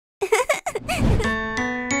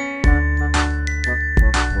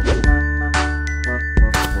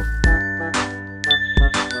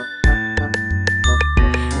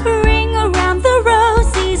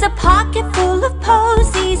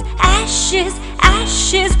ashes,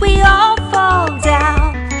 ashes, we all fall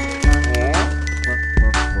down.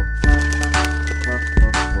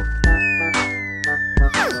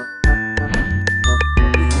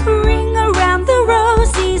 Ring around the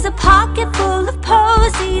rosies, a pocket full of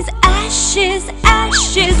posies. Ashes,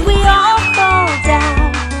 ashes, we all fall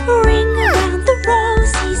down. Ring around the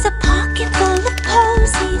rosies, a pocket full of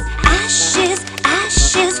posies. Ashes,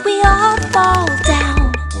 ashes, we all fall down.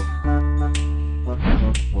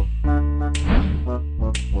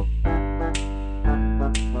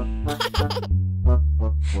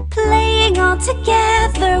 Playing all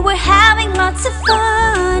together, we're having lots of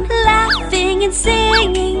fun. Laughing and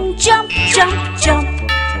singing, jump, jump, jump.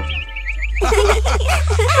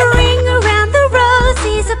 Ring around the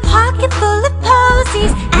rosies, a pocket full of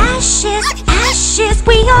posies. Ashes, ashes,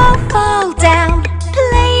 we all fall down.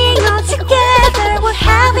 Playing all together, we're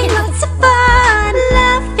having lots of fun.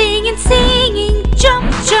 Laughing and singing,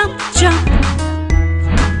 jump, jump, jump.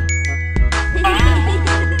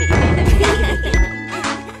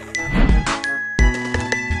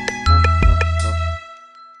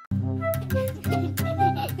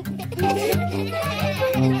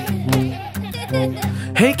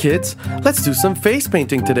 Hey kids, let's do some face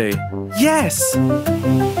painting today. Yes!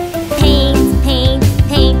 Paint, paint,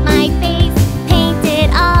 paint my face. Paint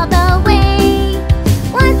it all the way.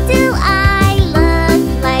 What do I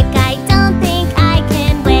look like? I don't think I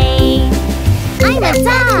can wait. I'm a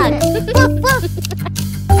dog! Woof, woof.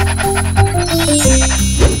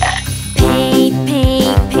 Paint,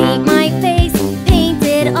 paint, paint my face. Paint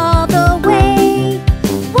it all the way.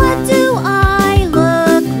 What do I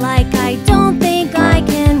look like? I don't think I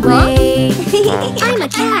can wait. I'm a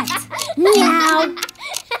cat! Meow!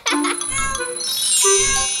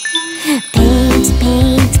 Paint,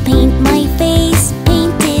 paint, paint my face.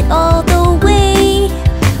 Paint it all the way.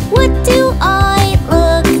 What do I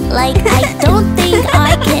look like? I don't think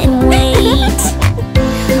I can wait.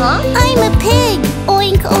 I'm a pig!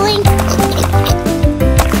 Oink, oink!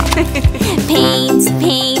 Paint,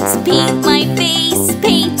 paint, paint my face.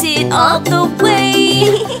 Paint it all the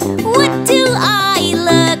way. What do I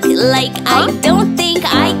look like? I don't think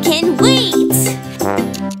I can wait.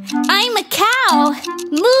 I'm a cow!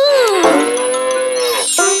 Moo!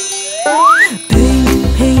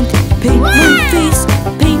 Paint, paint, paint my face.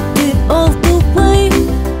 Paint it all the way.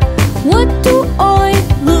 What do I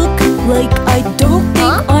look like? I don't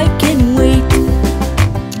think I can wait.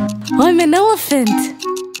 I'm an elephant.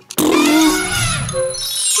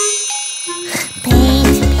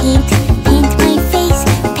 Paint, paint, paint my face.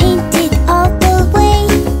 Paint it all the way.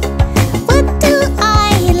 What do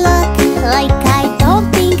I look like? I don't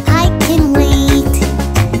think I can wait.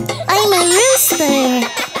 I'm a rooster.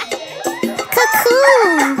 Cuckoo!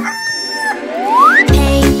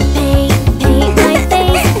 Paint, paint, paint my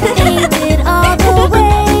face. Paint it all the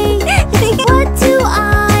way. What do I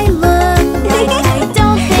look like? I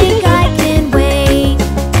don't think I can wait.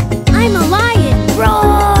 I'm a lion.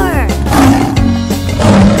 Roar!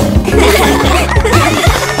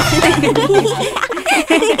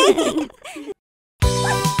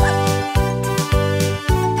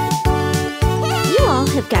 You all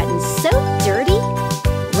have gotten so dirty.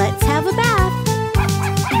 Let's have a bath.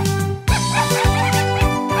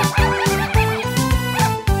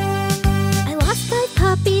 I lost 5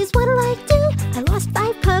 puppies, what'll I do? I lost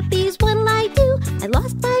 5 puppies, what'll I do? I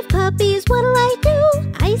lost 5 puppies, what'll I do?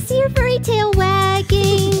 I see your furry tail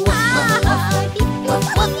wagging.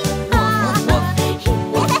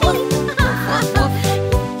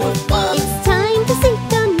 It's time to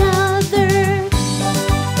seek another.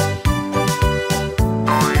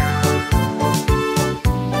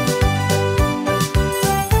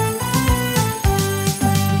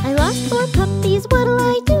 I lost 4 puppies, what'll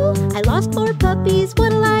I do? I lost 4 puppies,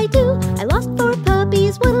 what'll I do? I lost 4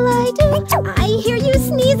 puppies, what'll I do? I hear you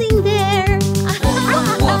sneezing there.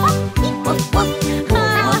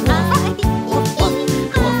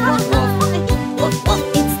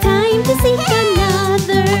 It's time to seek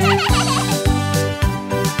another.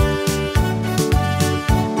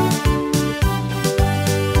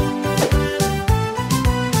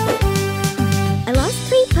 I lost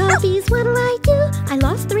 3 puppies, what'll I do? I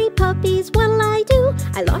lost 3 puppies, what'll I do?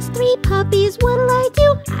 I lost 3 puppies, what'll I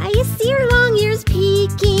do? I see your long ears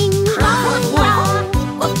peeking.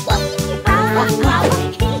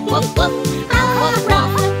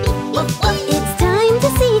 It's time to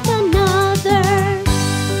seek another.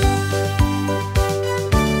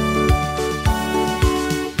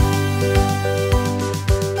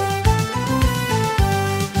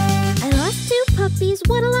 I lost 2 puppies,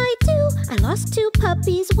 what'll I do? I lost 2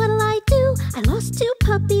 puppies, what'll I do? I lost 2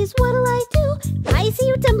 puppies, what'll I do? I see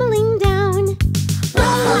you tumbling down.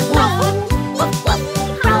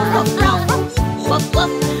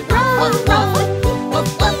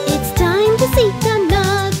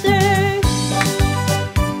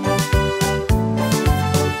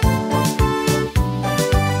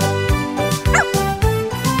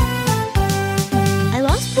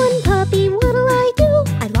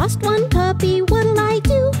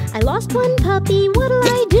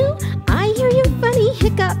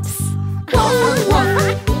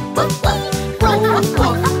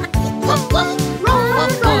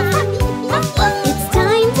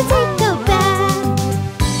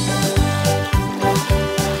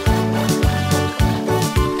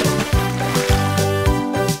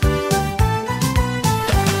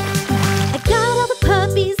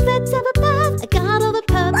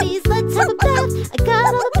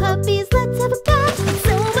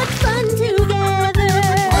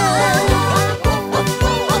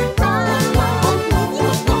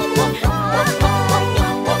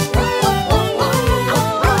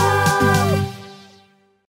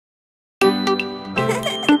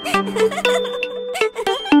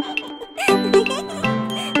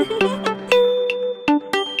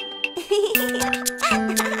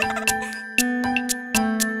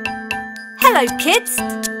 Hello kids!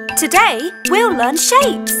 Today we'll learn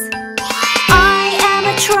shapes. I am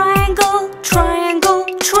a triangle, triangle,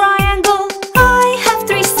 triangle. I have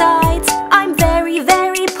 3 sides, I'm very,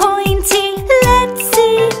 very pointy. Let's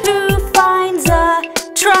see who finds a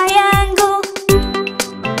triangle.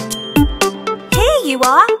 Here you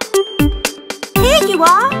are. Here you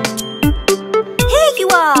are. Here you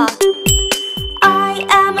are. I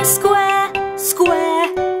am a square,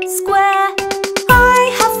 square, square.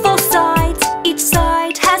 I have 4 sides, each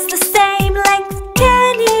side has the same length.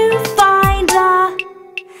 Can you find a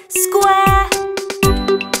square?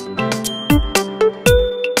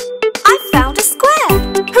 I found a square!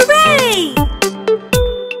 Hooray!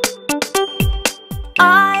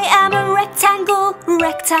 I am a rectangle,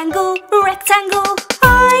 rectangle, rectangle.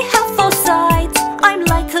 I have 4 sides, I'm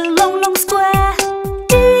like a long, long square.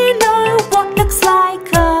 Do you know what looks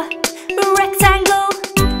like a rectangle?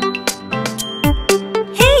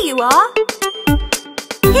 Here you are.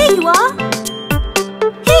 Here you are.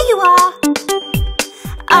 Here you are.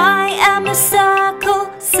 I am a circle,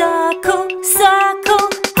 circle, circle.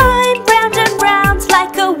 I'm round and round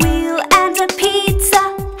like a wheel and a pizza.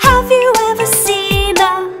 Have you ever seen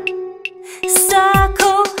a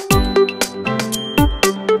circle?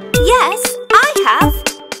 Yes, I have.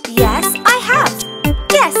 Yes, I have.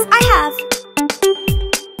 Yes, I have.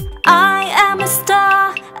 I am a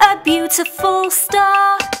star, a beautiful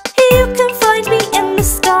star. You can find me in the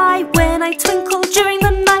sky when I twinkle during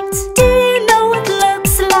the night. Do you know what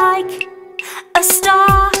looks like a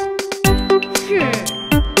star?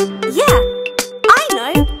 Yeah, I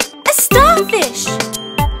know. A starfish.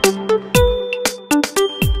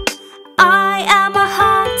 I am a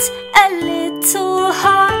heart, a little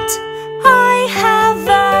heart. I have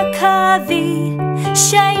a curvy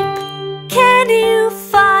shape. Can you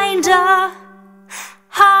find a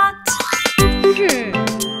heart?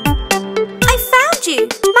 I found you,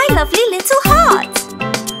 my lovely little heart.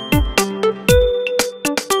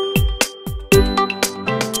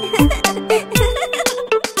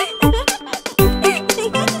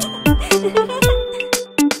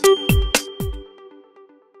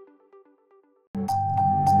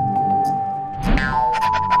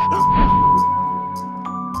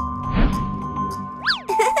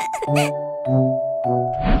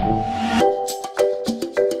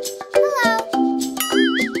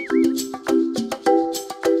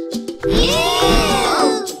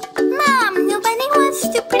 Mom, nobody wants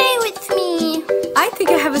to play with me. I think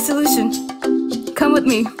I have a solution. Come with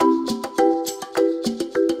me.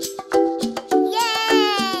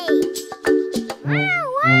 Yay! Wow,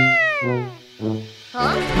 wow.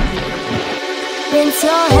 Huh? Rinse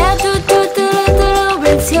your hair, do do do do do.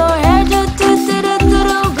 Rinse your hair, do do do do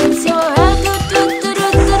do. Rinse your hair, do do do do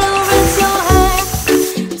do. Rinse your hair.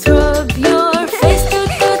 Scrub your face, do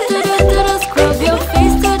do do do do. Scrub your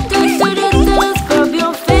face, do do do do do. Scrub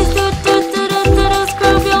your face, do do do do do.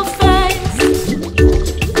 Scrub your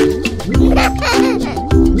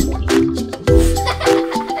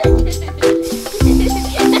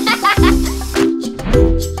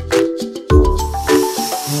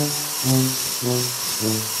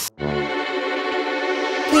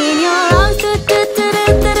Clean your arms, do do do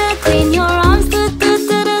do do. Clean your arms, do do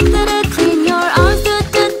do do do. Clean your arms, do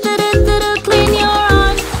do do do do. Clean your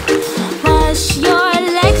arms. Wash your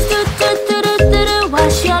legs, do do do do do.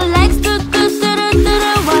 Wash your legs, do do do do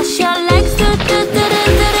do. Wash your legs, do do do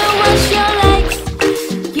do do. Wash your legs.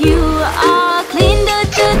 You are clean, do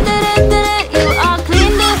do do do do. You are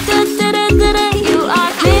clean, do do do do do. You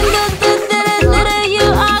are clean, do do do do do. You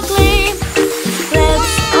are clean.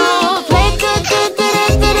 Let's all play, do do do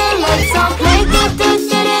do do. Let's all play, do do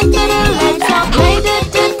do do do. Let's all play, do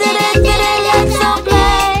do do do do. Let's all play.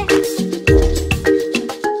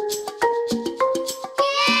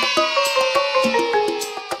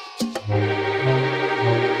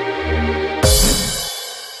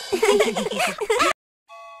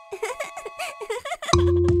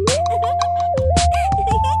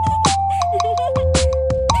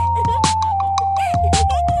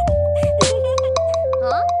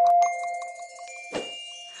 Huh?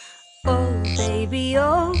 Oh baby,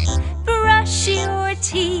 oh, brush your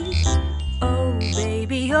teeth. Oh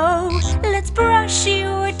baby, oh, let's brush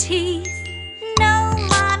your teeth. No,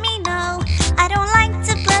 mommy, no, I don't like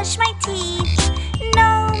to brush my teeth.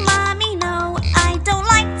 No, mommy, no, I don't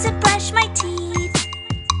like to brush my teeth.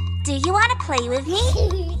 Do you want to play with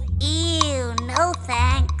me? Ew, no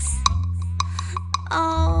thanks.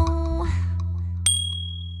 Oh,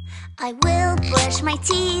 I will brush my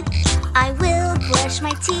teeth. I will brush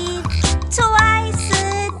my teeth twice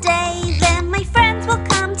a day. Then my friends will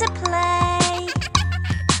come to play.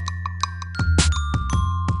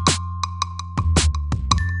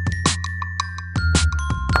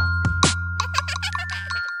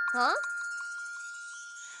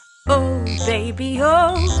 baby,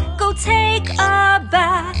 oh, go take a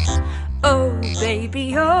bath. Oh,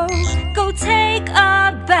 baby, oh, go take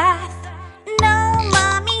a bath. No,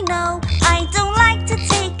 Mommy, no, I don't like to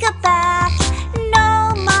take a bath.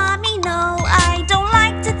 No, Mommy, no, I don't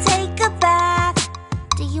like to take a bath.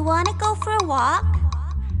 Do you want to go for a walk?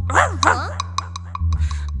 Huh?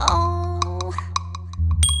 Oh.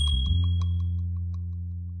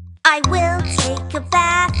 I will take a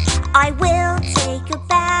bath. I will take a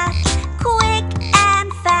bath. Quick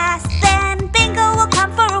and fast, then Bingo will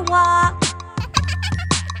come for a walk.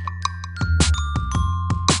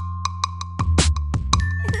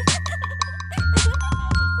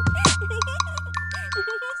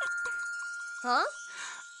 Huh?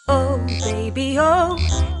 Oh, baby, oh,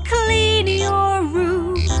 clean your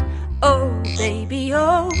room. Oh, baby,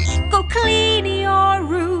 oh, go clean your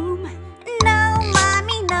room. No,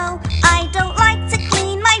 Mommy, no, I don't like to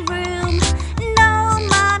clean my room. No,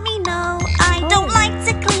 Mommy, no, I don't like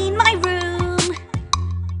to clean my room.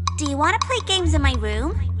 Do you want to play games in my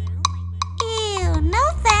room? Ew, no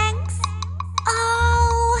thanks.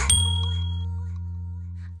 Oh.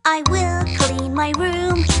 I will clean my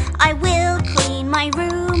room. I will clean my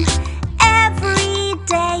room every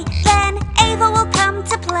day. Then Ava will come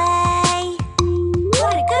to play.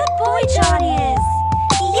 What a good boy Johnny is!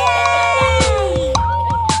 Yay!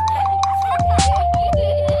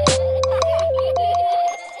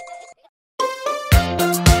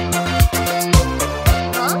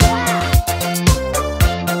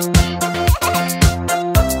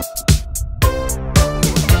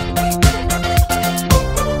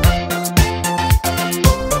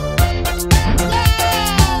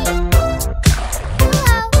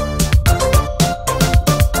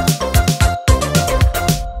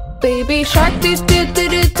 Baby shark doo doo doo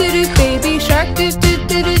doo doo doo. Baby shark doo doo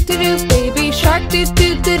doo doo doo doo. Baby shark doo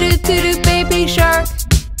doo doo doo doo doo. Baby shark.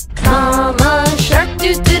 Mama shark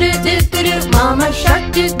doo doo doo doo doo doo. Mama shark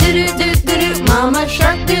doo doo doo doo doo doo. Mama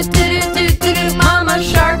shark doo doo doo doo doo doo. Mama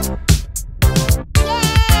shark.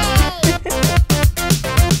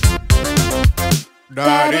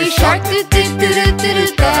 Daddy shark doo doo doo doo doo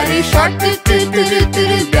doo. Daddy shark doo doo doo doo doo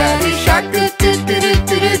doo. Daddy shark doo doo doo doo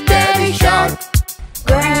doo doo. Daddy shark.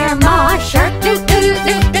 Grandma shark doo doo doo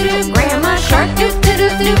doo doo. Grandma shark doo doo doo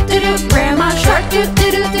doo doo doo. Grandma shark doo doo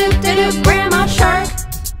doo doo doo doo. Grandma shark.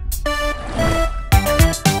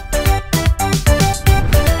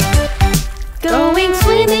 Going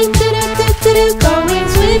swimming doo doo doo doo doo. Going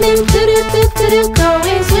swimming doo doo doo doo doo.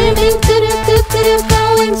 Going swimming doo doo doo doo doo.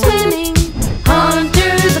 Going swimming.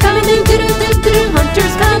 Hunters are coming doo doo doo doo doo.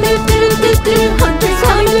 Hunters coming doo doo doo doo. Hunters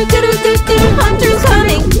coming doo doo doo doo. Hunters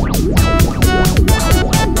coming.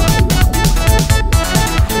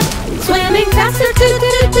 Swimming faster, doo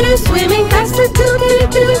doo doo doo. Swimming faster, doo doo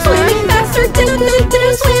doo doo. Swimming faster, doo doo doo.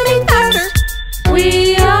 Swimming faster.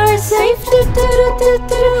 We are safe, doo doo doo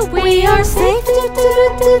doo. We are safe, doo doo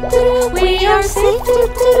doo doo. We are safe, doo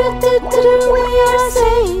doo doo doo.